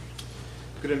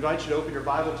I'm going to invite you to open your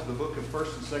Bible to the book of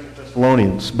 1st and 2nd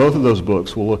Thessalonians. Both of those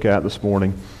books we'll look at this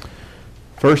morning.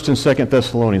 1st and 2nd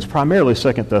Thessalonians, primarily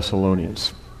 2nd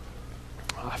Thessalonians.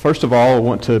 First of all, I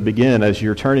want to begin, as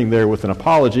you're turning there, with an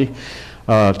apology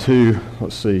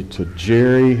to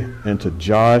Jerry and to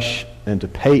Josh and to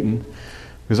Peyton,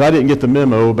 because I didn't get the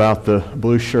memo about the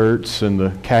blue shirts and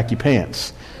the khaki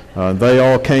pants. They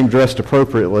all came dressed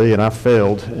appropriately, and I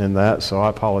failed in that, so I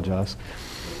apologize.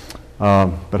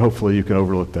 But hopefully you can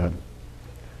overlook that.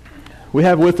 We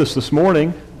have with us this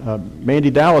morning Mandy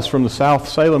Dallas from the South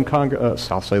Salem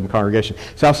congregation,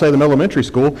 South Salem Elementary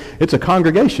School. It's a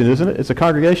congregation, isn't it? It's a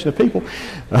congregation of people.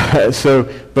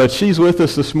 But she's with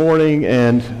us this morning,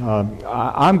 and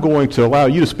I'm going to allow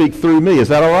you to speak through me. Is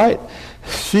that all right?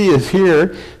 She is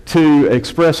here to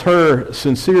express her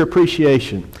sincere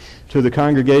appreciation to the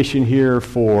congregation here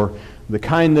for the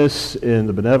kindness and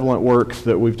the benevolent work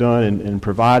that we've done in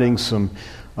providing some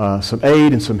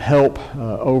aid and some help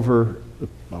over,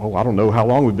 I don't know how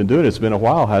long we've been doing it. It's been a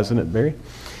while, hasn't it, Barry?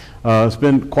 It's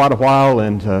been quite a while,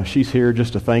 and she's here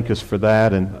just to thank us for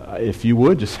that. And if you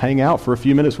would, just hang out for a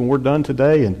few minutes when we're done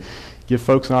today and give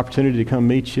folks an opportunity to come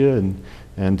meet you,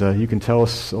 and you can tell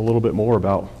us a little bit more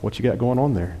about what you got going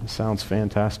on there. It sounds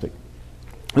fantastic.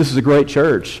 This is a great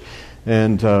church.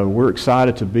 And we're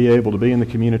excited to be able to be in the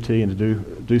community and to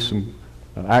do some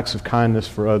acts of kindness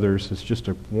for others. It's just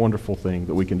a wonderful thing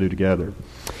that we can do together.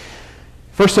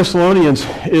 1 Thessalonians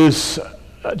is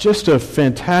just a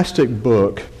fantastic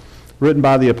book written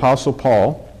by the Apostle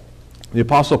Paul. The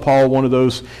Apostle Paul, one of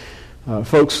those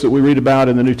folks that we read about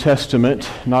in the New Testament,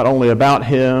 not only about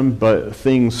him, but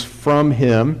things from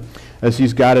him as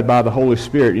he's guided by the Holy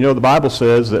Spirit. You know, the Bible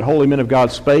says that holy men of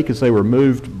God spake as they were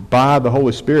moved by the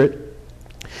Holy Spirit.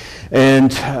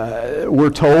 And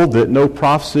we're told that no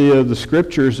prophecy of the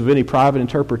Scriptures of any private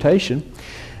interpretation.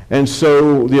 And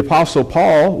so the Apostle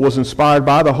Paul was inspired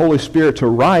by the Holy Spirit to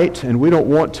write, and we don't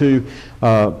want to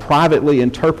privately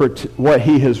interpret what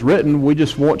he has written. We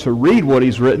just want to read what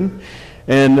he's written.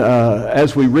 And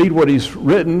as we read what he's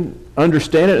written,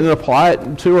 understand it and apply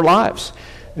it to our lives.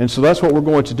 And so that's what we're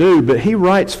going to do. But he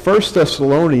writes 1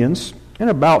 Thessalonians in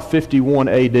about 51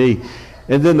 A.D.,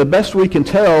 and then the best we can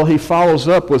tell, he follows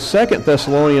up with 2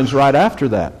 Thessalonians right after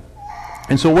that.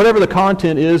 And so whatever the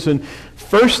content is in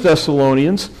 1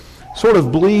 Thessalonians sort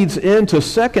of bleeds into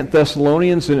 2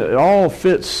 Thessalonians, and it all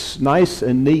fits nice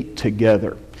and neat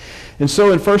together. And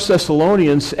so in 1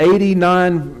 Thessalonians,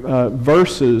 89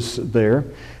 verses there,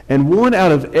 and 1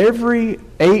 out of every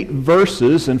 8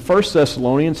 verses in 1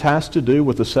 Thessalonians has to do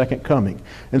with the second coming.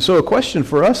 And so a question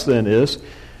for us then is,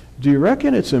 do you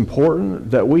reckon it's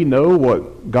important that we know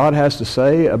what God has to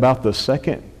say about the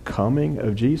second coming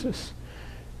of Jesus?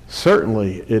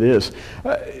 Certainly it is.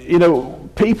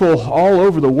 People all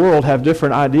over the world have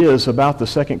different ideas about the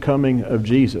second coming of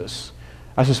Jesus.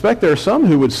 I suspect there are some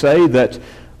who would say that,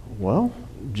 well,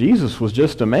 Jesus was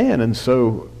just a man, and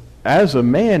so as a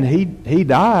man he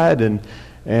died, and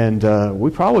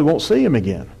we probably won't see him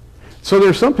again. So there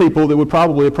are some people that would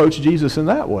probably approach Jesus in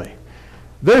that way.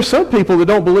 There are some people that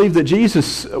don't believe that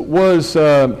Jesus was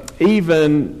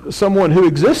even someone who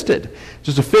existed,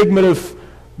 just a figment of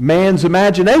man's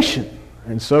imagination.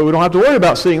 And so we don't have to worry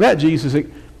about seeing that Jesus.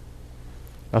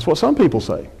 That's what some people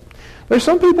say. There's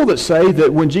some people that say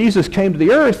that when Jesus came to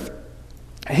the earth,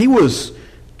 he was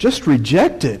just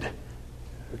rejected.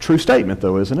 A true statement,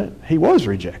 though, isn't it? He was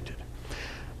rejected.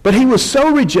 But he was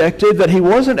so rejected that he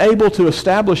wasn't able to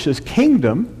establish his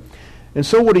kingdom. And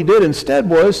so what he did instead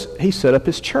was he set up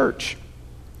his church.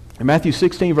 In Matthew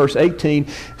 16, verse 18, it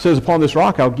says, Upon this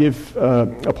rock I'll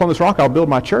build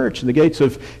my church, and the gates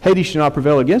of Hades shall not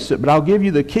prevail against it, but I'll give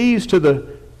you the keys to the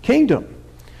kingdom.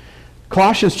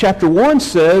 Colossians chapter 1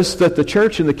 says that the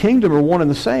church and the kingdom are one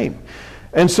and the same.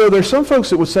 And so there's some folks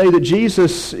that would say that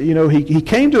Jesus, he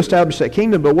came to establish that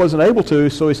kingdom but wasn't able to,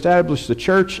 so he established the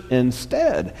church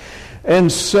instead.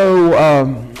 And so,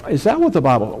 is that what the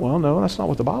Bible... Well, no, that's not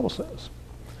what the Bible says.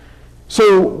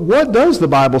 So, what does the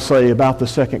Bible say about the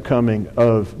second coming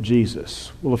of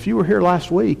Jesus? Well, if you were here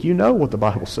last week, you know what the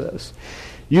Bible says.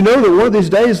 You know that one of these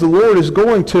days the Lord is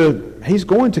going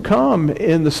to come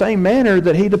in the same manner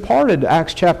that he departed,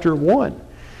 Acts chapter 1.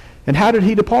 And how did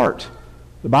he depart?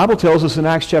 The Bible tells us in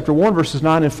Acts chapter 1, verses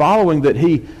 9 and following, that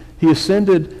he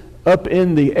ascended up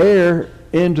in the air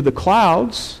into the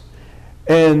clouds,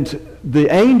 and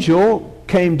the angel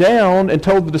came down and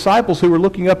told the disciples who were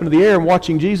looking up into the air and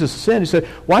watching Jesus ascend, he said,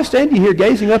 "Why stand you here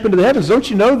gazing up into the heavens? Don't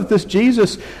you know that this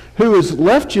Jesus who has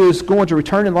left you is going to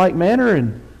return in like manner?"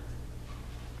 And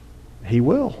he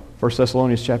will. 1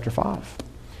 Thessalonians chapter 5.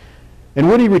 And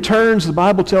when he returns, the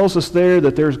Bible tells us there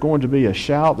that there's going to be a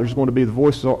shout, there's going to be the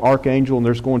voice of the archangel, and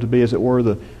there's going to be, as it were,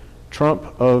 the trump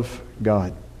of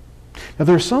God. Now,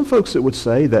 there are some folks that would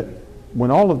say that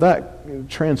when all of that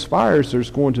transpires,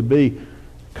 there's going to be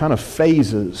kind of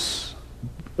phases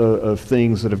of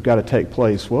things that have got to take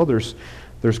place. Well, there's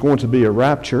going to be a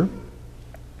rapture.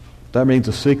 That means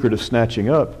a secret of snatching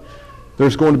up.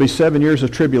 There's going to be 7 years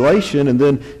of tribulation, and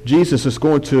then Jesus is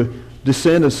going to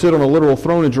descend and sit on a literal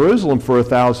throne in Jerusalem for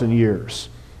 1,000 years.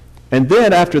 And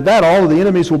then after that, all of the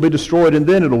enemies will be destroyed, and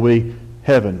then it'll be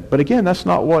heaven. But again, that's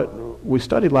not what we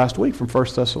studied last week from 1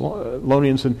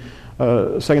 Thessalonians and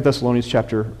 2 Thessalonians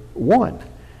chapter 1.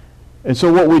 And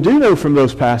so what we do know from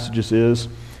those passages is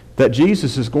that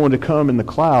Jesus is going to come in the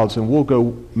clouds, and we'll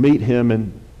go meet him,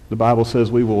 and the Bible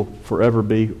says we will forever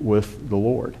be with the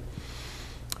Lord.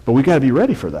 But we've got to be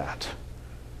ready for that.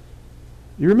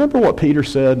 You remember what Peter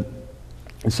said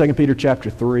in 2 Peter chapter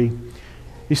 3?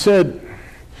 He said,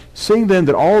 "Seeing then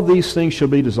that all these things shall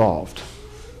be dissolved,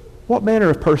 what manner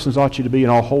of persons ought you to be in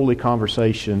all holy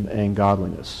conversation and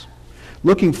godliness,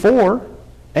 looking for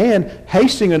and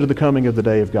hasting unto the coming of the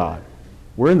day of God,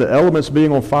 wherein the elements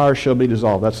being on fire shall be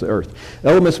dissolved." That's the earth.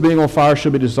 Elements being on fire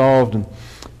shall be dissolved, and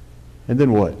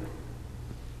then what?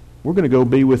 We're going to go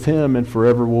be with him, and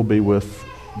forever we'll be with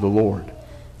the Lord.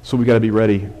 So we've got to be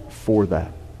ready for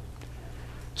that.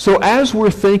 So as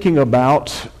we're thinking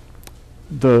about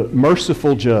the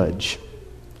merciful judge,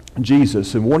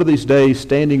 Jesus, and one of these days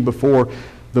standing before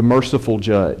the merciful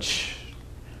judge,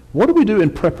 what do we do in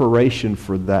preparation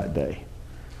for that day?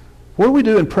 What do we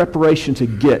do in preparation to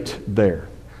get there?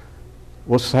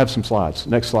 Let's have some slides.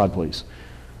 Next slide, please.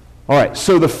 All right,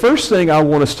 so the first thing I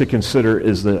want us to consider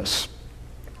is this.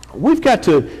 We've got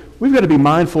to be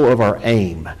mindful of our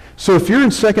aim. So if you're in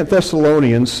 2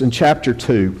 Thessalonians in chapter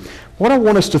 2, what I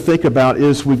want us to think about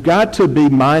is we've got to be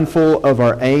mindful of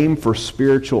our aim for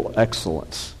spiritual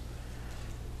excellence.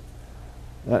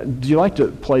 Do you like to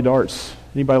play darts?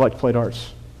 Anybody like to play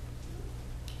darts?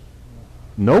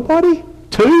 Nobody?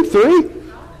 2, 3?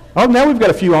 Oh, now we've got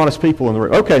a few honest people in the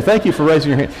room. Okay, thank you for raising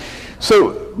your hand.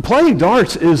 So playing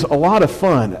darts is a lot of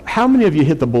fun. How many of you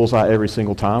hit the bullseye every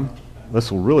single time? This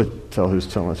will really tell who's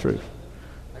telling the truth.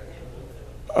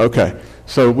 Okay,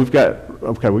 so we've got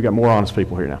more honest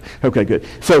people here now. Okay, good.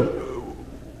 So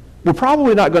we're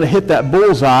probably not going to hit that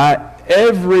bullseye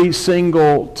every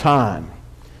single time.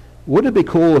 Wouldn't it be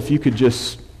cool if you could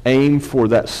just aim for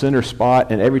that center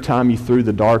spot, and every time you threw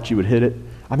the dart, you would hit it?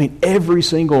 I mean, every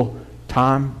single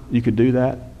time you could do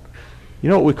that. You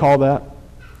know what we call that?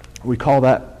 We call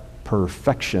that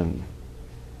perfection.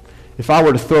 If I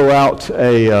were to throw out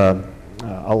a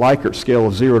Likert scale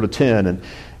of 0 to 10,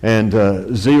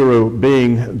 and 0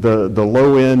 being the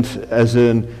low end, as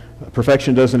in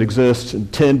perfection doesn't exist,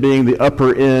 and 10 being the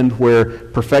upper end where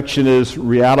perfection is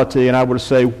reality, and I were to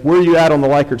say, where are you at on the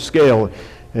Likert scale?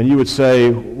 And you would say,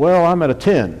 well, I'm at a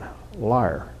 10.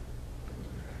 Liar.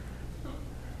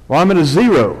 Well, I'm at a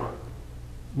 0.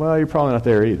 Well, you're probably not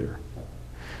there either.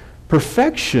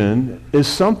 Perfection is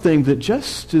something that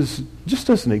just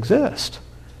doesn't exist,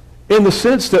 in the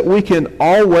sense that we can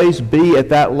always be at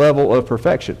that level of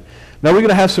perfection. Now, we're going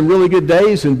to have some really good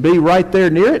days and be right there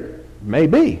near it?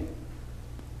 Maybe.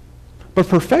 But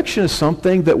perfection is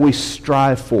something that we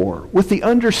strive for, with the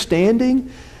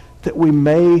understanding that we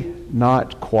may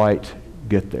not quite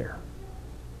get there.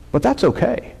 But that's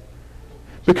okay.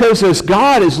 Because as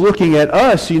God is looking at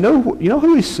us, you know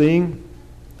who he's seeing?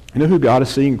 You know who God is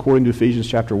seeing according to Ephesians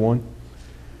chapter 1?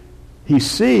 He's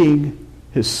seeing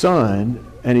his Son,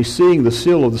 and he's seeing the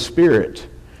seal of the Spirit,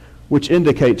 which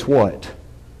indicates what?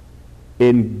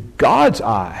 In God's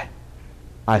eye,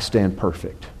 I stand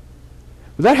perfect.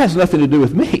 But that has nothing to do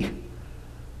with me,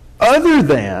 other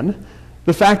than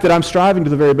the fact that I'm striving to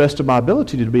the very best of my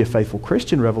ability to be a faithful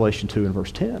Christian, Revelation 2 and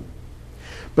verse 10.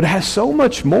 But it has so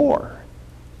much more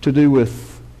to do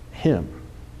with him,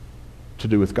 to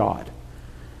do with God.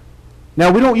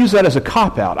 Now, we don't use that as a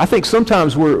cop-out. I think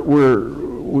sometimes we're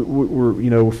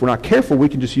if we're not careful, we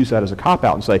can just use that as a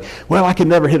cop-out and say, well, I can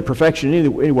never hit perfection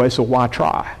anyway, so why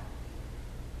try?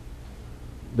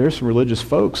 There's some religious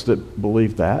folks that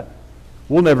believe that.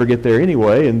 We'll never get there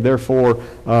anyway, and therefore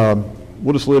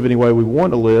we'll just live any way we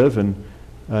want to live, and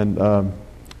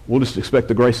we'll just expect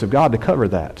the grace of God to cover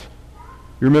that.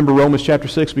 You remember Romans chapter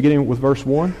 6, beginning with verse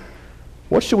 1?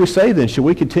 What should we say then? Should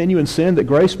we continue in sin that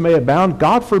grace may abound?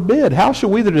 God forbid. How shall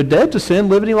we that are dead to sin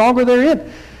live any longer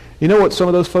therein? You know what some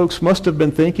of those folks must have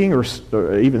been thinking or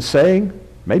even saying,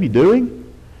 maybe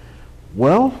doing?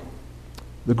 Well,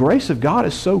 the grace of God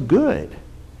is so good.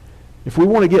 If we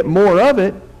want to get more of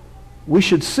it, we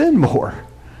should sin more.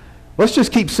 Let's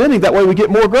just keep sinning. That way we get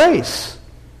more grace.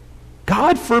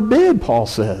 God forbid, Paul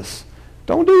says.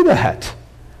 Don't do that.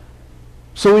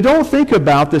 So we don't think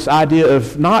about this idea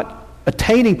of not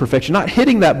attaining perfection, not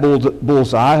hitting that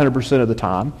bullseye 100% of the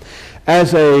time,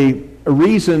 as a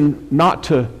reason not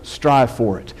to strive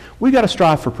for it. We've got to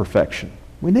strive for perfection.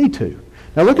 We need to.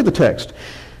 Now look at the text.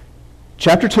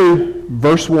 Chapter 2,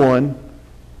 verse 1,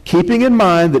 keeping in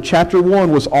mind that chapter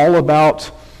 1 was all about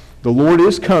the Lord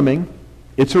is coming.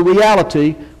 It's a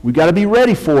reality. We've got to be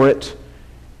ready for it.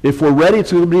 If we're ready,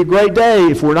 it's going to be a great day.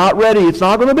 If we're not ready, it's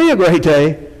not going to be a great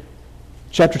day.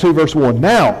 Chapter 2, verse 1.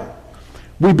 Now,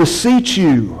 we beseech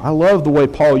you. I love the way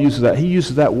Paul uses that. He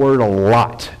uses that word a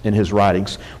lot in his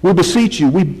writings. We beseech you.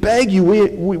 We beg you.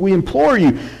 We implore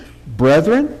you.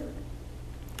 Brethren,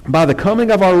 by the coming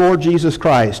of our Lord Jesus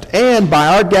Christ, and by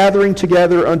our gathering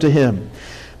together unto him,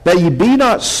 that ye be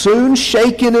not soon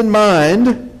shaken in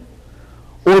mind,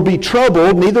 or be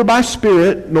troubled, neither by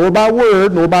spirit, nor by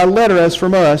word, nor by letter as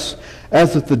from us,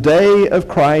 as that the day of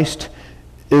Christ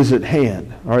is at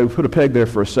hand. All right, we put a peg there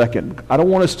for a second. I don't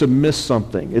want us to miss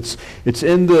something. It's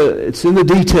in the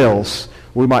details,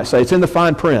 we might say. It's in the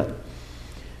fine print.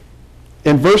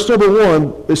 In verse number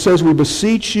 1, it says, we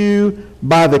beseech you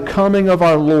by the coming of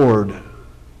our Lord.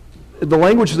 The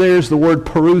language there is the word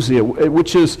parousia,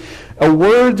 which is a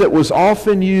word that was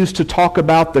often used to talk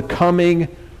about the coming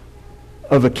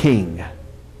of a king.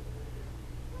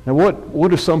 Now what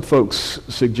do some folks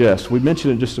suggest? We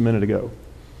mentioned it just a minute ago.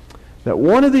 That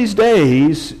one of these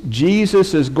days,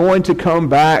 Jesus is going to come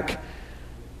back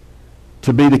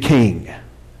to be the king.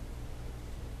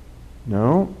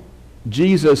 No,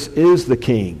 Jesus is the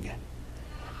king.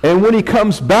 And when he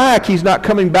comes back, he's not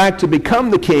coming back to become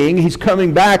the king. He's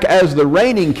coming back as the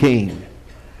reigning king.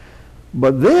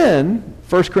 But then,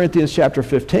 1 Corinthians chapter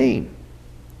 15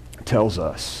 tells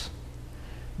us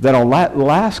that on that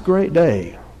last great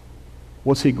day,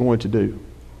 what's he going to do?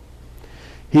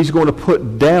 He's going to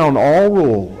put down all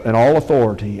rule and all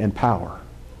authority and power.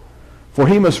 For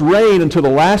he must reign until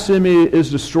the last enemy is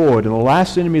destroyed. And the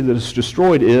last enemy that is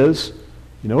destroyed is,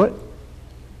 you know what?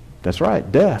 That's right,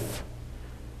 death.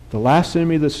 The last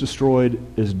enemy that's destroyed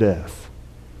is death.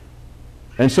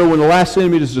 And so when the last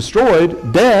enemy is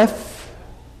destroyed, death,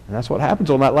 and that's what happens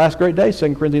on that last great day,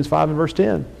 2 Corinthians 5 and verse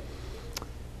 10.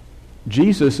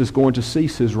 Jesus is going to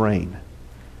cease his reign.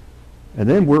 And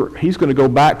then he's going to go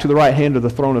back to the right hand of the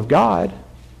throne of God.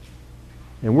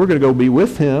 And we're going to go be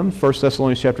with him, 1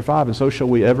 Thessalonians chapter 5, and so shall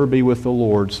we ever be with the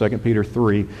Lord, 2 Peter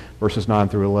 3, verses 9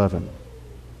 through 11.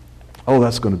 Oh,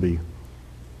 that's going to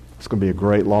be a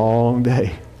great long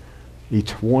day.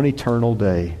 One eternal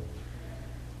day.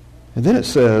 And then it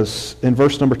says in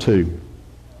verse number 2,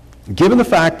 given the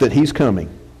fact that he's coming,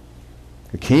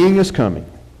 the king is coming,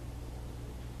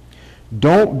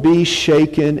 don't be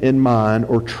shaken in mind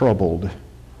or troubled.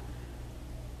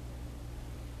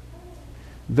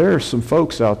 There are some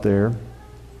folks out there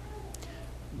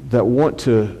that want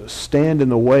to stand in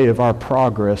the way of our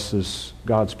progress as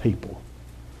God's people.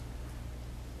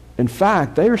 In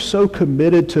fact, they are so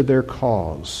committed to their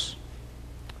cause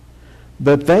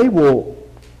that they will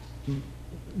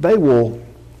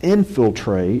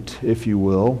infiltrate, if you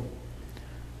will,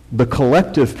 the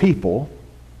collective people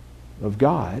of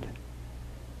God,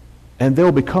 and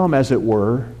they'll become, as it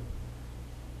were,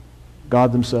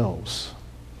 God themselves.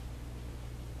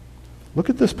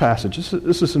 Look at this passage.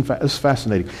 This is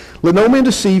fascinating. Let no man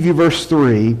deceive you, verse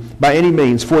 3, by any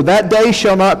means. For that day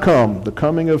shall not come, the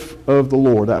coming of the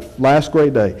Lord, that last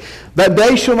great day. That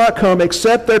day shall not come,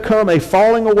 except there come a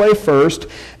falling away first,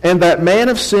 and that man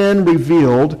of sin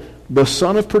revealed, the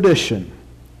son of perdition,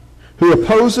 who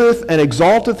opposeth and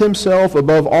exalteth himself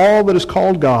above all that is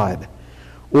called God,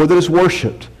 or that is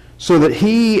worshipped, so that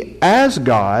he, as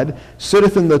God,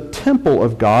 sitteth in the temple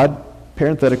of God.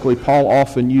 Parenthetically, Paul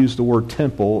often used the word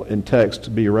temple in text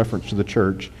to be a reference to the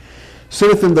church.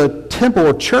 Sitteth in the temple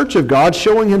or church of God,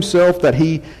 showing himself that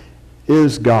he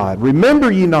is God.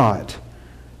 Remember ye not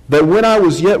that when I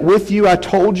was yet with you, I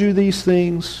told you these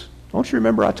things? Don't you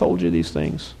remember I told you these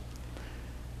things?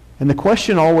 And the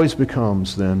question always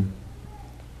becomes then,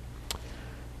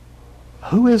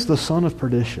 who is the son of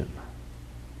perdition?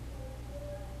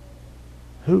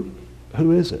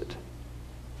 Who is it?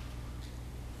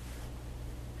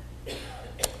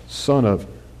 Son of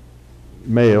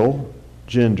male,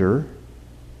 gender.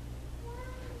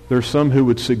 There's some who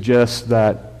would suggest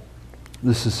that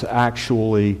this is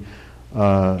actually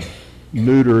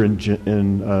neuter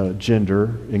in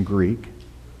gender in Greek.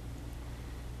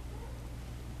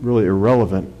 Really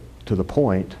irrelevant to the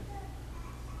point.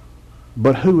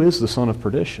 But who is the son of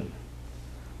perdition?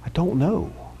 I don't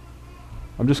know.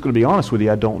 I'm just going to be honest with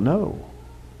you, I don't know.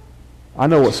 I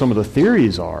know what some of the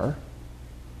theories are.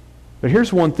 But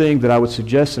here's one thing that I would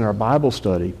suggest in our Bible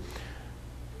study,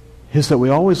 is that we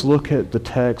always look at the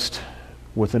text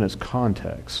within its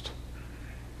context.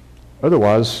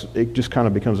 Otherwise, it just kind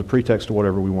of becomes a pretext to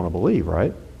whatever we want to believe,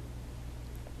 right?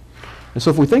 And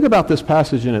so if we think about this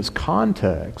passage in its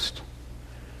context,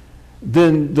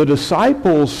 then the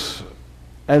disciples,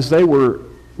 as they were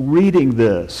reading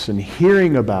this and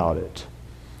hearing about it,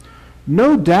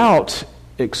 no doubt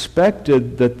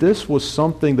expected that this was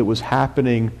something that was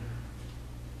happening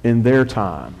in their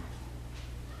time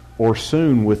or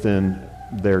soon within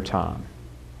their time.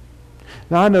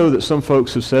 Now, I know that some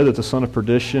folks have said that the son of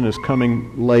perdition is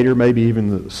coming later, maybe even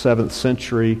the 7th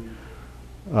century,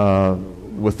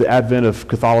 with the advent of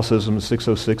Catholicism in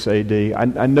 606 AD.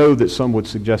 I know that some would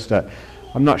suggest that.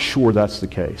 I'm not sure that's the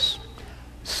case.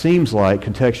 Seems like,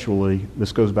 contextually,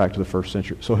 this goes back to the 1st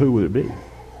century. So who would it be?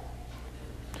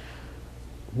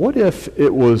 What if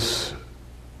it was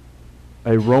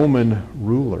a Roman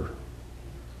ruler?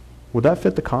 Would that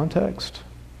fit the context?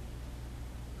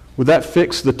 Would that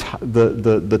fix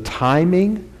the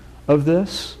timing of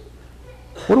this?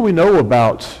 What do we know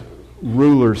about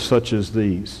rulers such as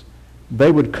these?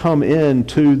 They would come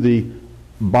into the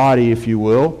body, if you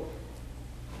will,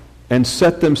 and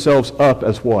set themselves up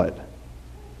as what?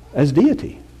 As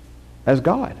deity, as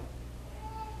God.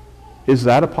 Is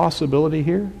that a possibility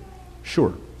here?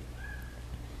 Sure.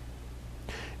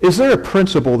 Is there a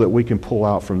principle that we can pull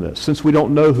out from this? Since we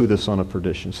don't know who the son of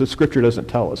perdition, since Scripture doesn't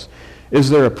tell us, is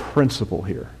there a principle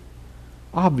here?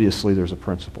 Obviously there's a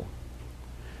principle.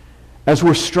 As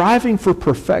we're striving for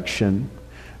perfection,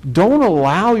 don't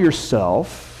allow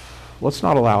yourself, let's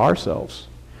not allow ourselves,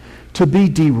 to be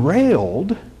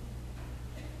derailed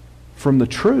from the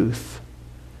truth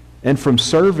and from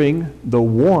serving the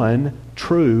one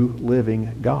true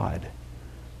living God.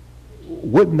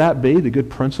 Wouldn't that be the good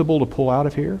principle to pull out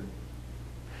of here?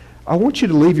 I want you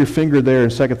to leave your finger there in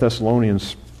 2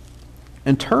 Thessalonians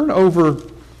and turn over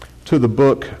to the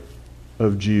book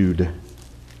of Jude.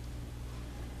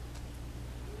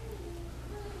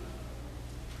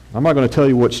 I'm not going to tell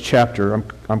you which chapter.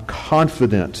 I'm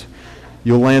confident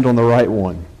you'll land on the right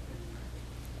one.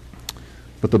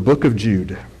 But the book of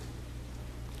Jude.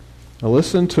 Now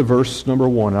listen to verse number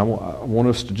 1. I want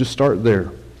us to just start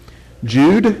there.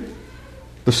 Jude,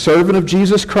 the servant of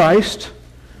Jesus Christ,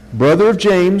 brother of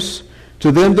James,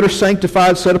 to them that are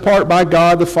sanctified, set apart by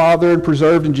God the Father, and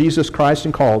preserved in Jesus Christ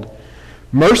and called,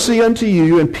 mercy unto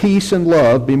you and peace and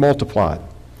love be multiplied.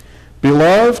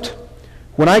 Beloved,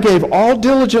 when I gave all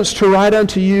diligence to write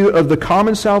unto you of the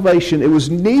common salvation, it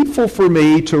was needful for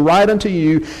me to write unto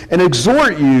you and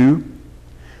exhort you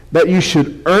that you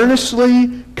should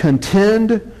earnestly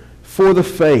contend for the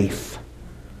faith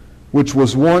which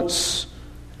was once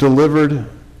delivered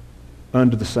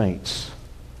unto the saints.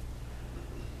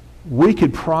 We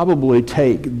could probably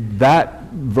take that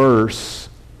verse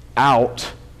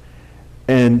out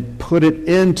and put it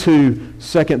into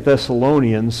 2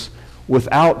 Thessalonians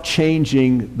without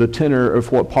changing the tenor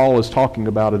of what Paul is talking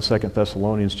about in 2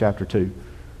 Thessalonians chapter 2.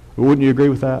 Wouldn't you agree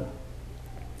with that?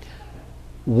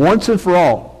 Once and for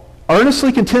all,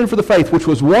 earnestly contend for the faith which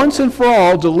was once and for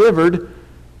all delivered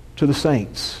to the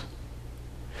saints.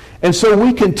 And so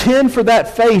we contend for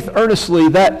that faith earnestly,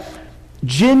 that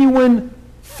genuine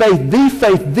faith,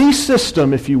 the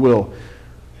system, if you will.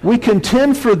 We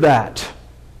contend for that.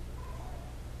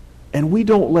 And we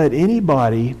don't let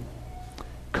anybody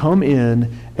come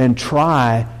in and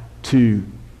try to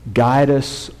guide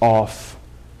us off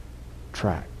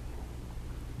track,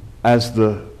 as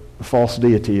the false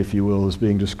deity, if you will, is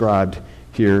being described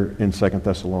here in 2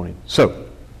 Thessalonians. So,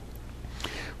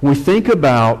 we think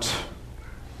about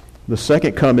the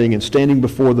second coming and standing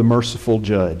before the merciful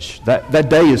judge. That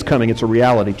day is coming. It's a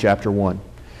reality, chapter 1.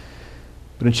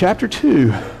 But in chapter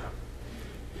 2,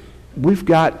 we've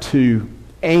got to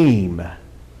aim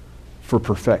for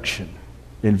perfection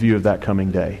in view of that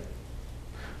coming day.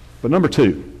 But number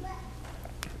 2,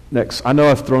 next, I know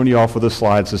I've thrown you off with the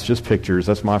slides. It's just pictures.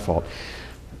 That's my fault.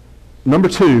 Number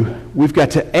 2, we've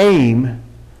got to aim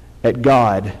at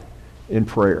God in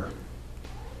prayer.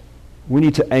 We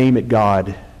need to aim at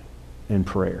God in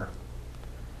prayer.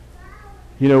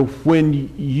 You know,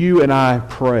 when you and I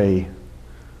pray,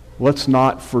 let's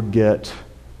not forget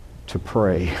to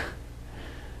pray.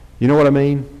 You know what I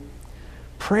mean?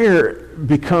 Prayer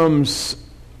becomes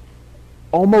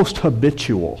almost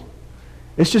habitual.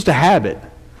 It's just a habit.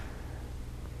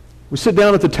 We sit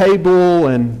down at the table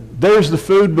and there's the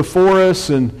food before us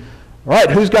and, all right,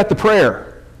 who's got the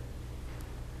prayer?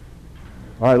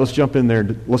 All right, let's jump in there.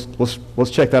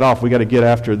 Let's check that off. We got to get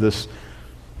after this.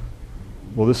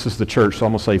 Well, this is the church, so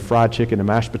I'm going to say fried chicken and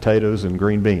mashed potatoes and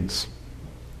green beans.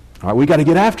 All right, we got to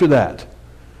get after that.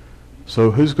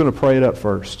 So who's going to pray it up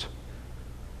first?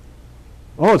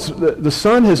 Oh, the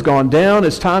sun has gone down.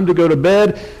 It's time to go to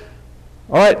bed.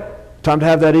 All right, time to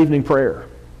have that evening prayer.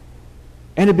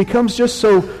 And it becomes just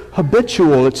so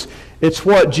habitual. It's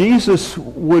what Jesus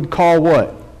would call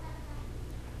what?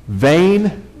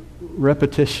 Vain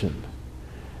repetition.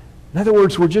 In other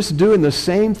words, we're just doing the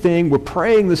same thing. We're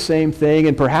praying the same thing,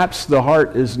 and perhaps the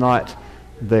heart is not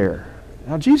there.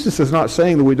 Now, Jesus is not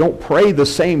saying that we don't pray the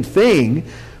same thing,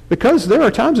 because there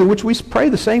are times in which we pray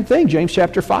the same thing. James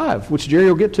chapter 5, which Jerry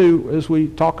will get to as we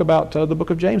talk about the book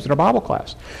of James in our Bible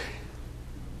class.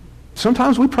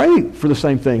 Sometimes we pray for the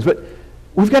same things, but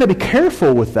we've got to be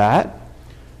careful with that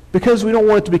because we don't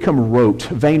want it to become rote,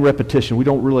 vain repetition. We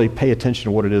don't really pay attention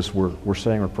to what it is we're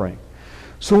saying or praying.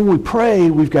 So when we pray,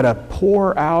 we've got to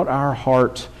pour out our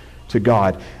heart to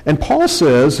God. And Paul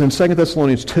says in 2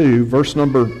 Thessalonians 2, verse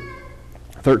number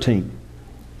 13,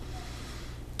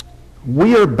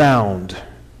 we are bound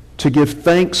to give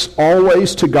thanks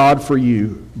always to God for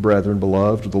you, brethren,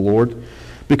 beloved of the Lord,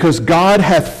 because God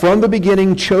hath from the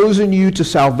beginning chosen you to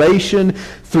salvation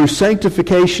through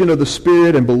sanctification of the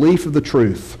Spirit and belief of the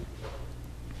truth.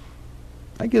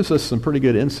 That gives us some pretty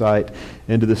good insight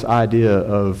into this idea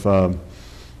of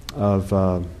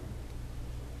are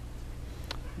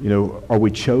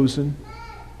we chosen?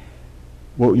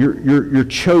 Well, you're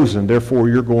chosen, therefore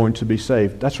you're going to be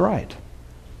saved. That's right.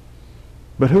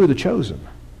 But who are the chosen?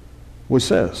 Well, it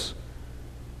says,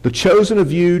 the chosen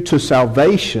of you to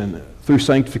salvation through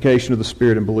sanctification of the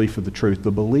Spirit and belief of the truth.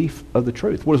 The belief of the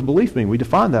truth. What does belief mean? We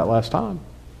defined that last time.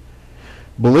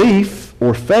 Belief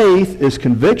or faith is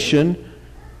conviction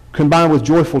combined with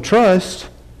joyful trust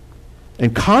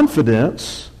and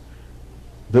confidence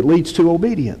that leads to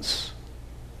obedience.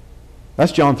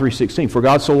 That's John 3:16. For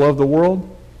God so loved the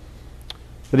world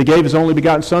that he gave his only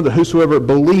begotten Son, that whosoever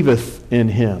believeth in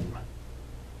him.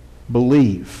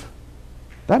 Believe.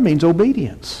 That means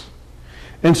obedience.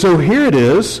 And so here it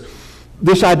is,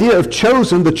 this idea of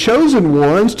chosen. The chosen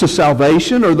ones to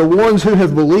salvation are the ones who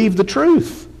have believed the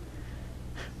truth.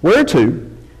 Whereto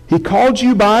he called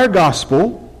you by our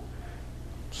gospel,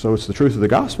 so it's the truth of the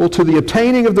gospel, to the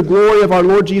obtaining of the glory of our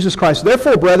Lord Jesus Christ.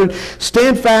 Therefore, brethren,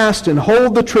 stand fast and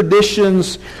hold the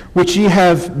traditions which ye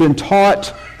have been taught,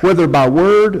 whether by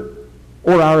word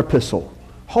or our epistle.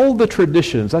 Hold the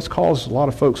traditions. That's caused a lot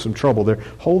of folks some trouble there.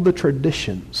 Hold the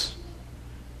traditions.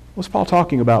 What's Paul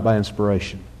talking about by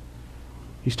inspiration?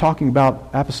 He's talking about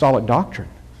apostolic doctrine.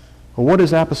 Well, what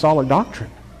is apostolic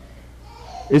doctrine?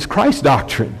 It's Christ's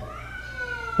doctrine.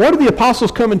 What do the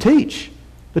apostles come and teach?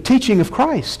 The teaching of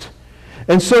Christ.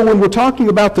 And so when we're talking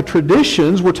about the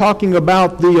traditions, we're talking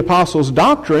about the apostles'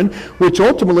 doctrine, which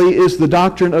ultimately is the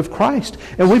doctrine of Christ.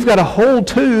 And we've got to hold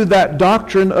to that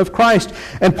doctrine of Christ.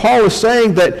 And Paul is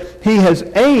saying that he has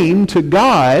aimed to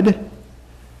God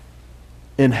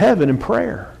in heaven in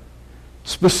prayer.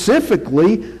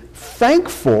 Specifically,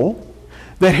 thankful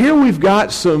that here we've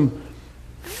got some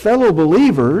fellow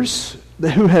believers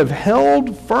who have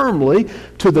held firmly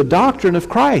to the doctrine of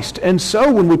Christ. And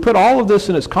so when we put all of this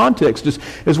in its context,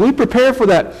 as we prepare for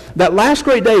that last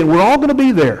great day, and we're all going to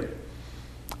be there,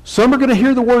 some are going to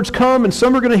hear the words come and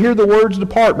some are going to hear the words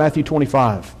depart, Matthew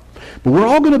 25. But we're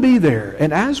all going to be there.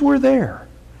 And as we're there,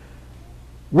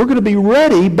 we're going to be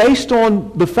ready based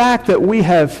on the fact that we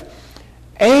have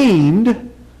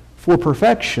aimed for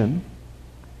perfection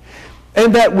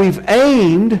and that we've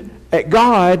aimed at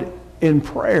God in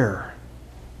prayer.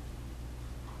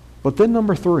 But then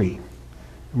number 3,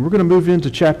 and we're going to move into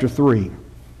chapter 3.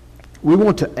 We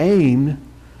want to aim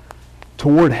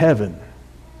toward heaven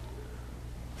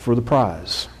for the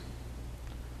prize.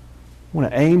 We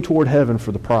want to aim toward heaven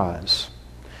for the prize.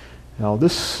 Now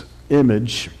this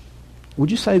image, would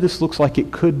you say this looks like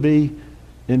it could be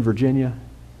in Virginia?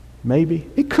 Maybe.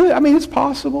 It could. I mean, it's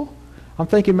possible. I'm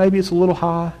thinking maybe it's a little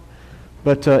high,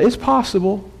 but it's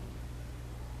possible.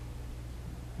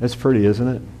 It's pretty, isn't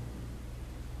it?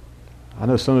 I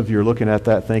know some of you are looking at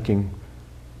that thinking,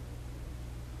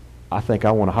 I think I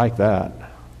want to hike that,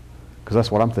 because that's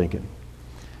what I'm thinking.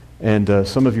 And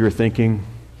some of you are thinking,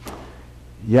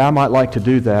 yeah, I might like to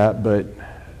do that, but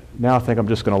now I think I'm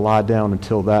just going to lie down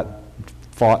until that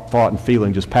thought and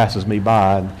feeling just passes me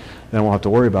by, and then I won't have to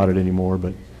worry about it anymore.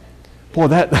 But boy,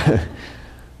 that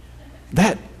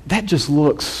just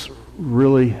looks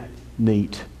really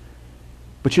neat.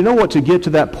 But you know what? To get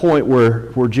to that point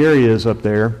where Jerry is up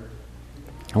there,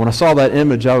 and when I saw that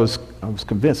image, I was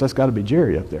convinced that's got to be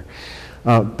Jerry up there.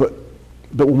 But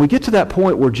But when we get to that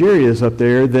point where Jerry is up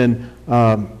there, then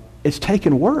it's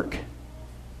taken work.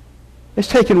 It's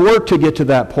taken work to get to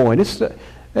that point.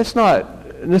 It's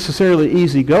not necessarily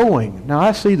easy going. Now,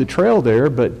 I see the trail there,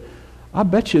 but I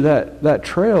bet you that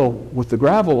trail with the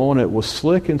gravel on it was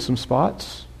slick in some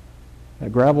spots.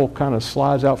 That gravel kind of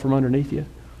slides out from underneath you.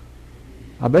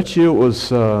 I bet you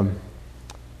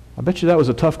that was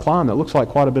a tough climb. That looks like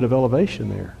quite a bit of elevation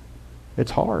there.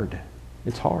 It's hard.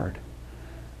 It's hard.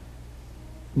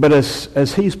 But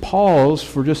as he's paused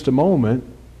for just a moment,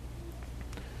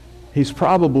 he's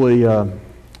probably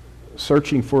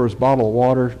searching for his bottle of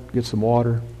water, get some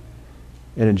water,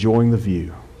 and enjoying the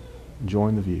view.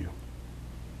 Enjoying the view.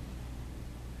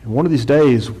 And one of these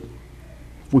days,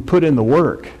 if we put in the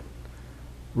work,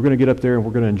 we're going to get up there and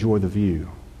we're going to enjoy the view,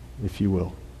 if you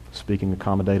will. Speaking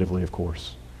accommodatively, of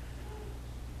course.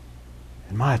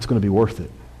 And it's going to be worth it.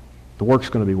 The work's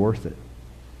going to be worth it.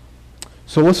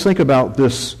 So let's think about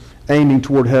this aiming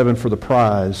toward heaven for the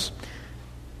prize.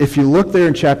 If you look there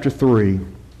in chapter 3,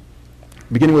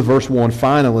 beginning with verse 1,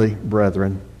 finally,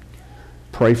 brethren,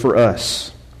 pray for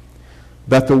us,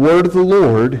 that the word of the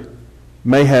Lord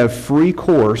may have free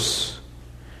course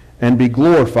and be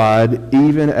glorified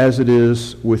even as it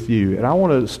is with you. And I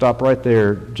want to stop right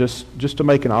there just to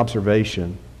make an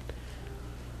observation.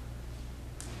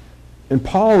 And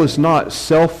Paul is not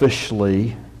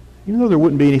selfishly, even though there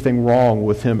wouldn't be anything wrong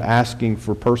with him asking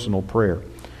for personal prayer.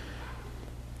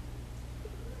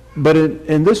 But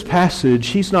in this passage,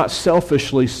 he's not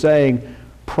selfishly saying,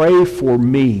 pray for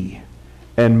me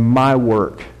and my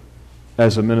work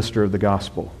as a minister of the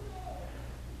gospel.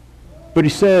 But he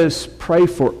says, pray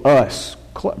for us.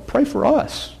 Pray for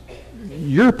us.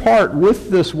 Your part with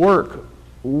this work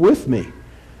with me.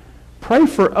 Pray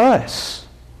for us.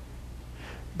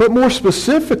 But more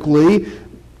specifically,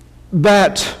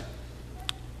 that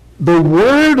the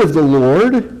word of the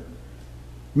Lord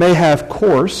may have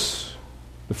course.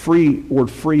 The word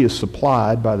free is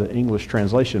supplied by the English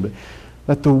translation, but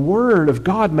that the word of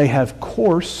God may have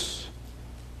course.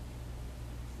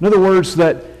 In other words,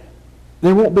 that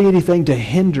there won't be anything to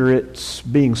hinder its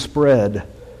being spread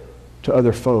to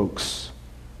other folks.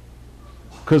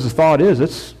 Because the thought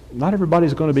is, not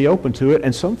everybody's going to be open to it,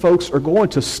 and some folks are going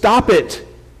to stop it.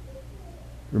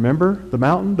 Remember the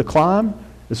mountain, the climb?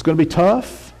 It's going to be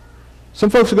tough. Some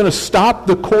folks are going to stop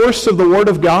the course of the Word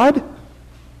of God.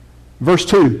 Verse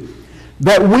 2,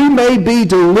 that we may be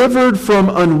delivered from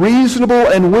unreasonable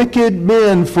and wicked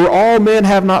men, for all men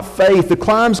have not faith. The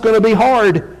climb's going to be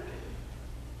hard.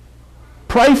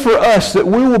 Pray for us that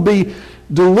we will be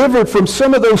delivered from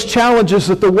some of those challenges,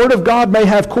 that the Word of God may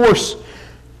have course.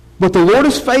 But the Lord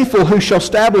is faithful, who shall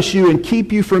establish you and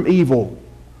keep you from evil.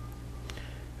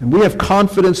 And we have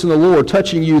confidence in the Lord,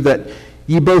 touching you, that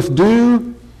ye both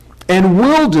do and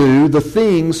will do the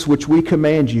things which we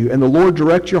command you. And the Lord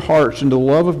direct your hearts into the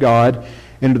love of God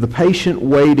and into the patient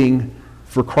waiting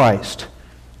for Christ.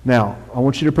 Now, I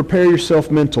want you to prepare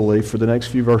yourself mentally for the next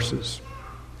few verses.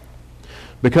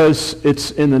 Because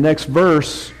it's in the next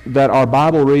verse that our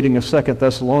Bible reading of 2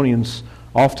 Thessalonians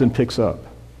often picks up.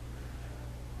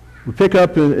 We pick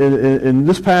up in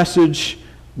this passage,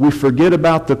 we forget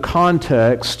about the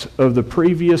context of the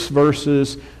previous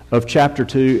verses of chapter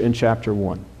 2 and chapter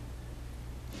 1.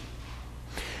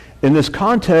 In this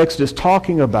context, it's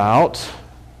talking about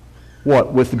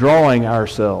what? Withdrawing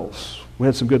ourselves. We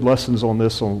had some good lessons on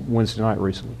this on Wednesday night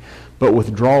recently. But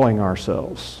withdrawing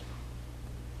ourselves.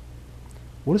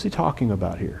 What is he talking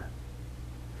about here?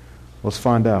 Let's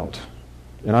find out.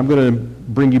 And I'm going to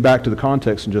bring you back to the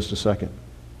context in just a second.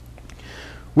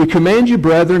 We command you,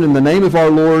 brethren, in the name of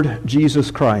our Lord Jesus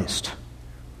Christ.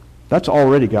 That's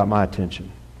already got my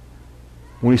attention.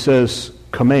 When he says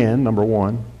command, number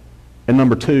one, and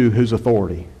number two, whose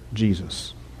authority?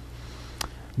 Jesus.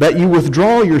 That you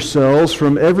withdraw yourselves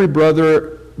from every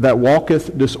brother that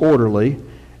walketh disorderly,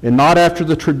 and not after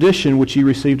the tradition which ye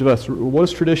received of us. What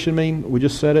does tradition mean? We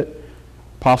just said it.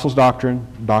 Apostles' doctrine,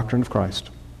 doctrine of Christ.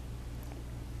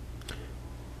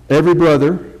 Every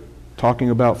brother, talking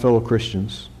about fellow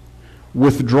Christians,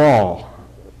 withdraw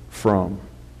from,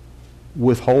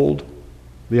 withhold,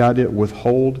 the idea,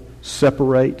 withhold,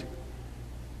 separate.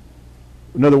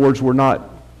 In other words, we're not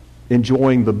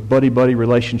enjoying the buddy-buddy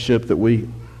relationship that we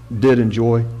did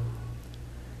enjoy.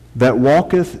 That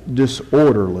walketh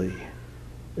disorderly,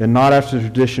 and not after the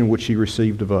tradition which he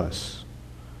received of us.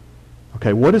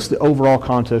 Okay, what is the overall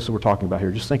context that we're talking about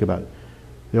here? Just think about it.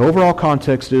 The overall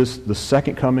context is the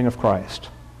second coming of Christ,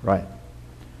 right?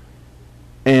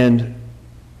 And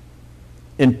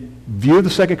in view of the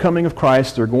second coming of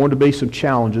Christ, there are going to be some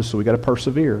challenges, so we've got to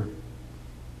persevere.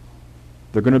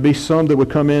 There are going to be some that would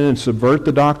come in and subvert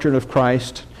the doctrine of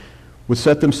Christ, would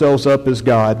set themselves up as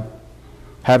God,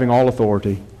 having all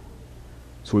authority.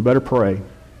 So we better pray.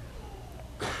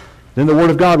 Then the Word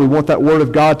of God, we want that Word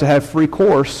of God to have free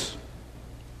course.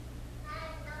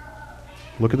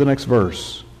 Look at the next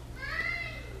verse.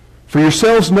 For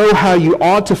yourselves know how you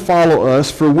ought to follow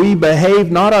us, for we behave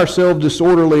not ourselves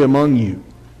disorderly among you.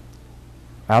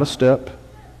 Out of step.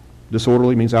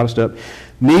 Disorderly means out of step.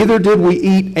 Neither did we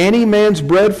eat any man's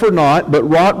bread for naught, but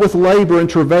wrought with labor and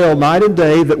travail night and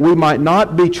day, that we might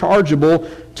not be chargeable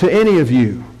to any of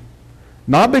you.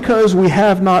 Not because we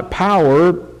have not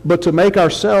power, but to make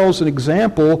ourselves an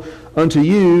example unto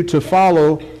you to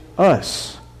follow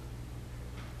us.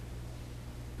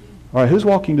 All right, who's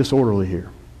walking disorderly here?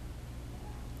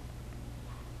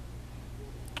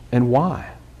 And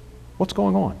why? What's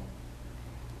going on?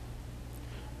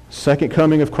 Second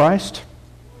coming of Christ?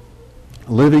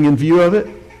 Living in view of it?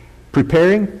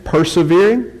 Preparing?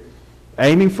 Persevering?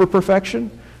 Aiming for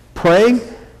perfection? Praying?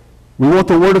 We want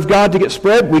the Word of God to get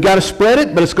spread. We got to spread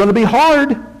it, but it's going to be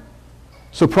hard.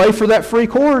 So pray for that free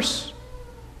course.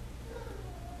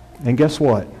 And guess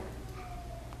what?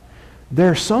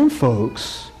 There are some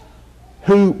folks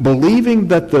who, believing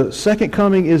that the second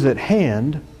coming is at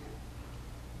hand,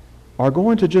 are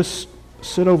going to just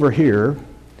sit over here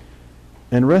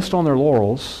and rest on their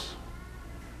laurels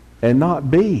and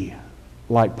not be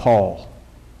like Paul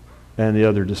and the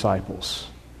other disciples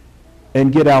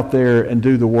and get out there and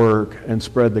do the work and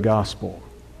spread the gospel.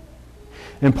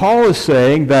 And Paul is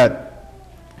saying that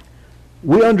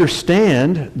we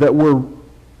understand that we're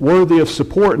worthy of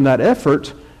support in that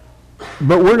effort,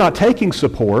 but we're not taking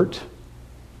support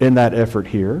in that effort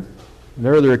here. And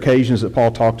there are other occasions that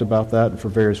Paul talked about that for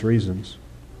various reasons.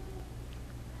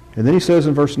 And then he says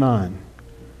in verse 9,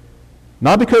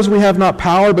 not because we have not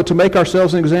power, but to make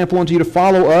ourselves an example unto you to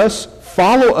follow us.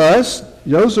 Follow us.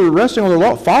 Those who are resting on the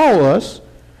law, follow us.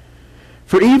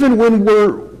 For even when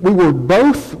we were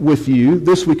both with you,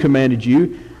 this we commanded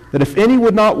you, that if any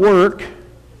would not work,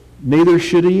 neither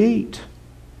should he eat.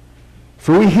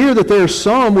 For we hear that there are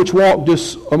some which walk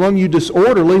among you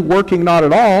disorderly, working not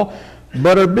at all,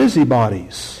 but are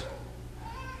busybodies.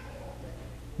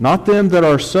 Not them that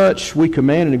are such we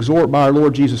command and exhort by our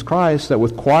Lord Jesus Christ, that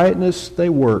with quietness they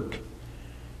work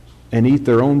and eat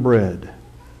their own bread.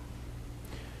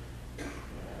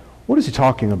 What is he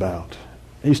talking about?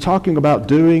 He's talking about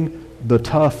doing the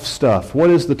tough stuff.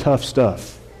 What is the tough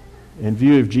stuff? In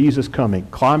view of Jesus coming,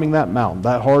 climbing that mountain,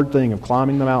 that hard thing of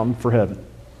climbing the mountain for heaven.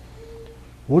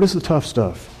 What is the tough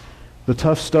stuff? The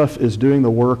tough stuff is doing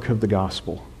the work of the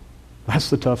gospel.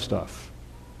 That's the tough stuff.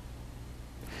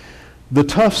 The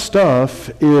tough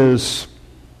stuff is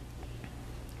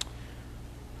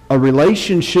a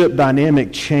relationship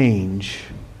dynamic change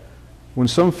when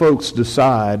some folks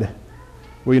decide,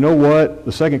 well, you know what?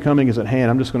 The second coming is at hand.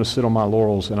 I'm just going to sit on my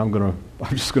laurels and I'm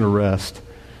just going to rest.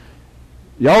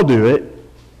 Y'all do it.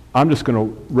 I'm just going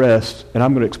to rest, and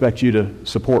I'm going to expect you to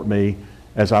support me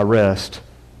as I rest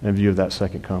in view of that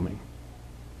second coming.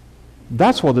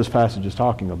 That's what this passage is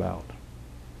talking about.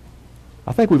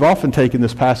 I think we've often taken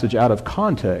this passage out of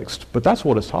context, but that's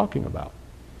what it's talking about.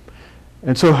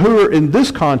 And so in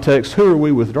this context, who are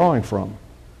we withdrawing from?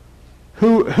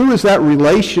 Who is that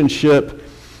relationship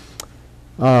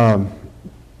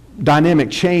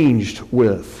dynamic changed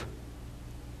with?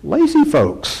 Lazy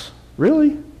folks.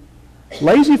 Really?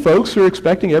 Lazy folks who are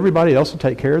expecting everybody else to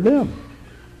take care of them.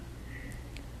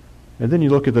 And then you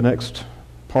look at the next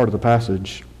part of the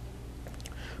passage.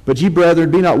 But ye,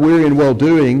 brethren, be not weary in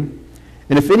well-doing.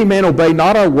 And if any man obey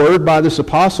not our word by this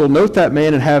apostle, note that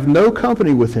man and have no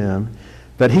company with him,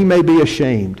 that he may be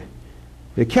ashamed.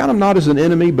 Account him not as an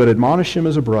enemy, but admonish him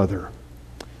as a brother.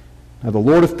 Now the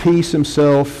Lord of peace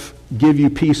himself give you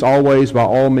peace always by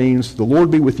all means. The Lord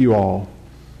be with you all.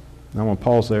 I want to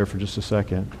pause there for just a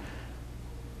second.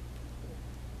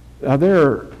 Now there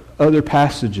are other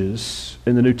passages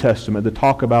in the New Testament that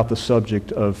talk about the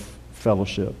subject of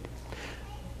fellowship.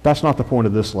 That's not the point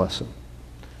of this lesson.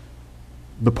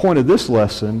 The point of this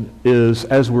lesson is,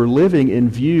 as we're living in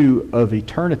view of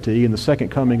eternity and the second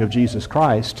coming of Jesus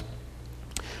Christ,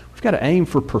 we've got to aim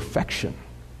for perfection.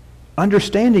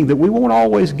 Understanding that we won't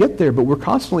always get there, but we're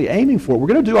constantly aiming for it. We're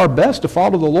going to do our best to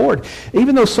follow the Lord,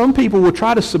 even though some people will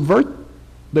try to subvert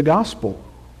the gospel.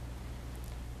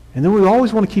 And then we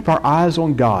always want to keep our eyes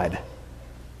on God.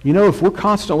 You know, if we're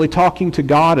constantly talking to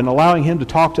God and allowing Him to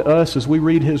talk to us as we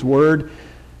read His Word,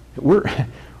 we're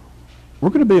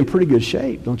going to be in pretty good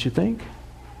shape, don't you think?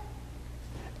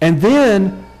 And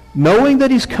then, knowing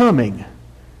that He's coming,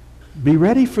 be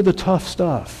ready for the tough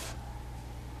stuff.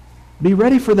 Be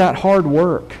ready for that hard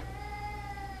work.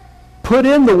 Put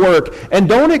in the work, and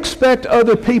don't expect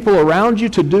other people around you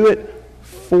to do it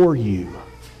for you.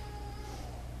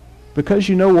 Because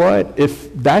you know what?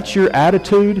 If that's your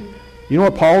attitude, you know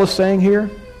what Paul is saying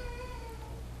here?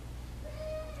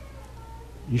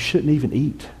 You shouldn't even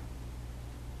eat.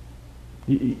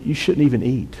 You shouldn't even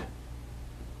eat.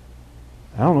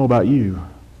 I don't know about you,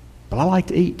 but I like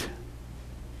to eat.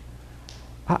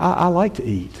 I like to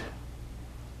eat.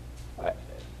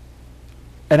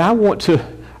 And I want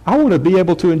to be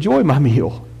able to enjoy my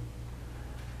meal.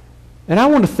 And I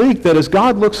want to think that as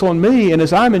God looks on me and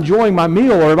as I'm enjoying my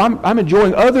meal, or if I'm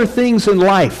enjoying other things in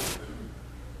life,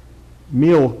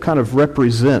 meal kind of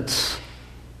represents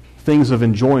things of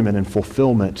enjoyment and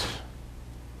fulfillment.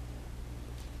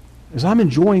 As I'm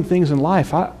enjoying things in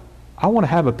life, I want to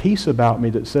have a peace about me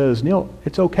that says, Neil,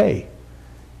 it's okay.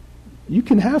 You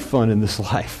can have fun in this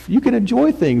life. You can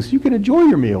enjoy things. You can enjoy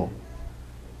your meal.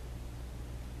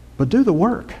 But do the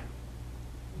work.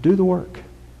 Do the work.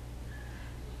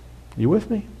 You with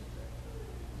me?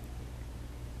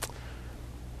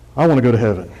 I want to go to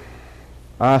heaven.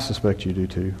 I suspect you do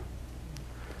too.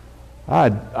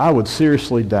 I would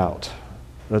seriously doubt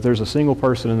that there's a single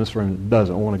person in this room that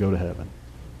doesn't want to go to heaven.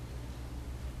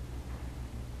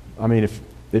 I mean,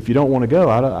 if you don't want to go,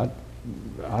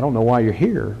 I don't know why you're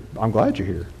here. I'm glad you're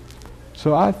here.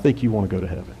 So I think you want to go to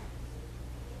heaven.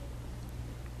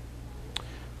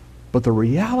 But the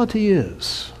reality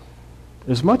is,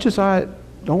 as much as I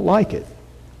don't like it,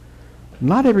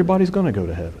 not everybody's going to go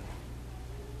to heaven.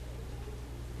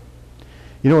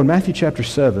 You know, in Matthew chapter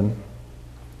 7,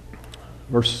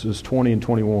 verses 20 and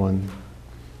 21,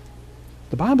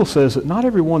 the Bible says that not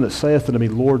everyone that saith unto me,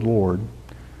 Lord, Lord,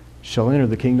 shall enter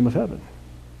the kingdom of heaven.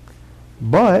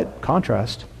 But,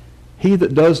 contrast, he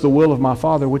that does the will of my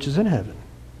Father which is in heaven.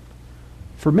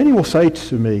 For many will say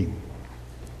to me,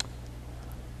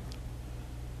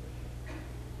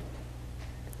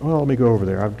 well, let me go over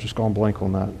there. I've just gone blank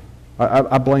on that.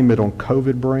 I blame it on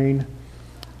COVID brain.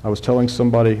 I was telling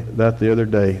somebody that the other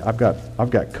day. I've got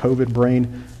COVID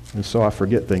brain, and so I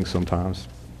forget things sometimes.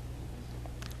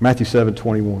 Matthew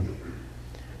 7:21.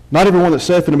 Not everyone that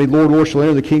saith unto me, Lord, Lord, shall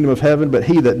enter the kingdom of heaven, but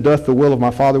he that doth the will of my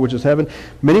Father which is heaven.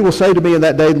 Many will say to me in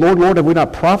that day, Lord, Lord, have we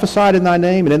not prophesied in thy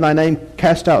name, and in thy name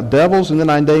cast out devils, and in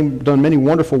thy name done many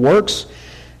wonderful works?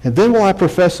 And then will I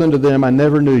profess unto them, I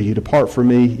never knew you. Depart from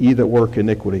me, ye that work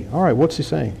iniquity. All right, what's he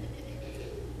saying?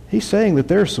 He's saying that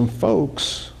there are some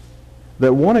folks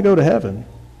that want to go to heaven.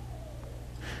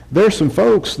 There are some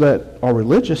folks that are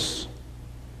religious.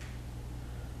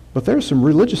 But there's some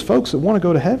religious folks that want to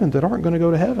go to heaven that aren't going to go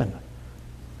to heaven.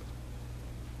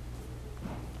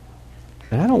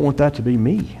 And I don't want that to be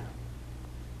me.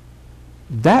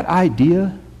 That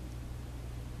idea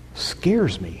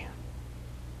scares me.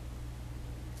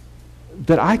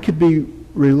 That I could be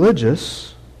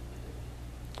religious,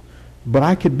 but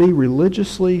I could be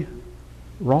religiously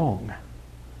wrong.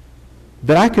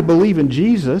 That I could believe in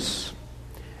Jesus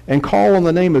and call on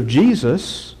the name of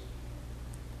Jesus,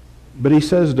 but he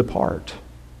says depart.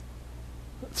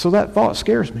 So that thought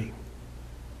scares me.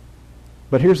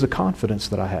 But here's the confidence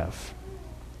that I have.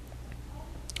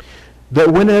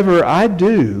 That whenever I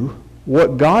do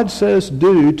what God says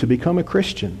do to become a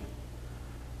Christian,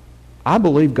 I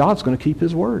believe God's going to keep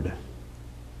his word.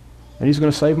 And he's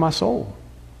going to save my soul.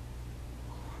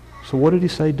 So what did he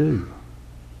say do?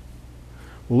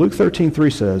 Well, Luke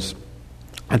 13:3 says,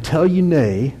 I tell you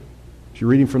nay, if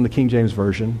you're reading from the King James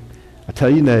Version, I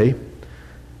tell you nay,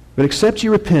 but except ye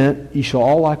repent, ye shall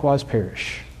all likewise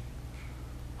perish.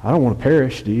 I don't want to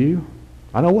perish, do you?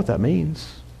 I know what that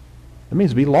means. It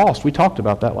means to be lost. We talked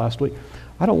about that last week.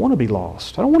 I don't want to be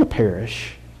lost. I don't want to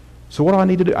perish. So what do I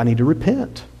need to do? I need to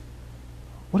repent.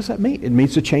 What does that mean? It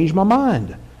means to change my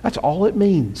mind. That's all it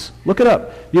means. Look it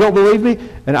up. You don't believe me?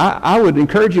 And I would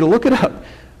encourage you to look it up.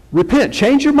 Repent.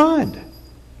 Change your mind.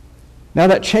 Now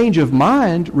that change of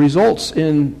mind results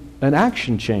in an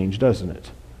action change, doesn't it?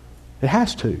 It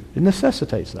has to. It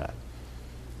necessitates that.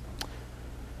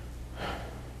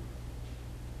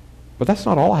 But that's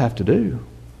not all I have to do.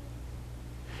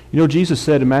 You know, Jesus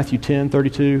said in Matthew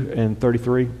 10:32 and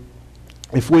 33,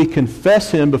 if we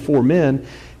confess him before men,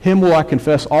 him will I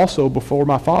confess also before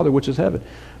my Father which is heaven.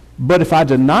 But if I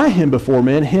deny him before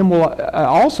men, him will I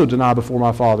also deny before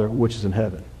my Father which is in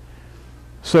heaven.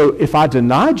 So if I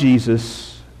deny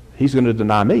Jesus, he's going to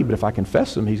deny me. But if I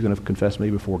confess him, he's going to confess me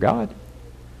before God.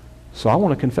 So I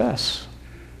want to confess.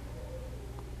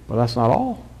 But that's not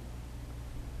all.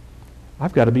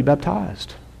 I've got to be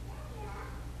baptized.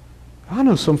 I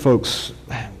know some folks,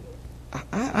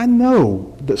 I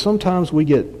know that sometimes we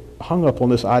get hung up on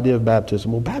this idea of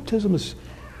baptism. Well, baptism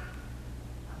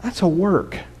that's a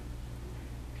work.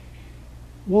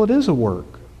 Well, it is a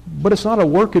work, but it's not a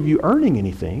work of you earning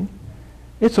anything.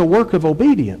 It's a work of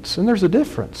obedience, and there's a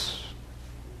difference.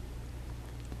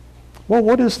 Well,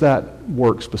 what is that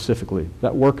work specifically?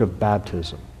 That work of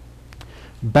baptism.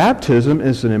 Baptism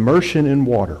is an immersion in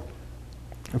water.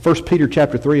 1 Peter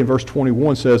chapter 3 and verse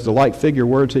 21 says, "The like figure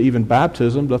word to even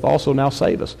baptism doth also now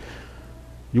save us."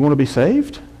 You want to be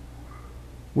saved?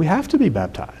 We have to be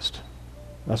baptized.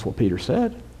 That's what Peter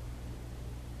said.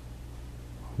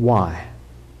 Why?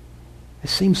 It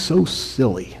seems so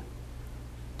silly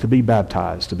to be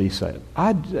baptized, to be saved.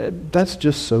 That's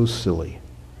just so silly.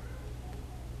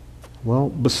 Well,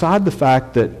 beside the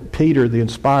fact that Peter, the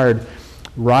inspired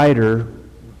writer,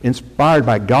 inspired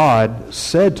by God,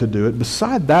 said to do it,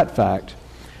 beside that fact,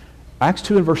 Acts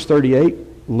 2 and verse 38,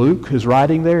 Luke is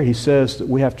writing there, he says that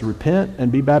we have to repent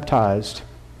and be baptized,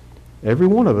 every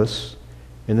one of us,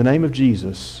 in the name of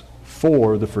Jesus,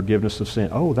 for the forgiveness of sin.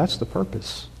 Oh, that's the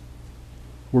purpose.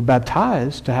 We're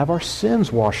baptized to have our sins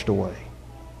washed away.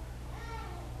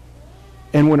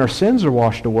 And when our sins are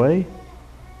washed away,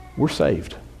 we're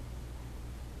saved.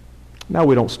 Now,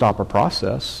 we don't stop our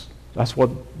process. That's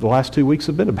what the last 2 weeks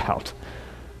have been about.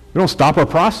 We don't stop our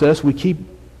process. We keep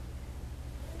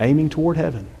aiming toward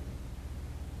heaven.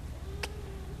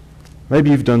 Maybe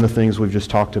you've done the things we've just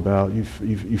talked about.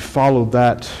 You've followed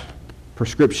that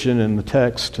prescription in the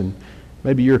text, and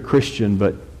maybe you're a Christian,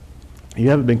 but you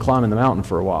haven't been climbing the mountain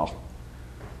for a while.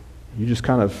 You just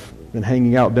kind of been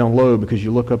hanging out down low because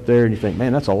you look up there and you think,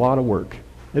 man, that's a lot of work.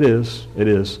 It is. It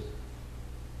is.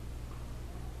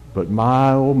 But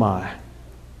my, oh my,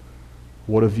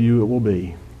 what a view it will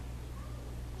be.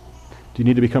 Do you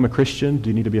need to become a Christian? Do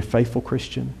you need to be a faithful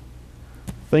Christian?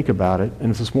 Think about it. And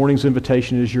if this morning's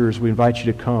invitation is yours, we invite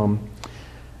you to come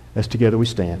as together we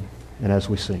stand and as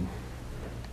we sing.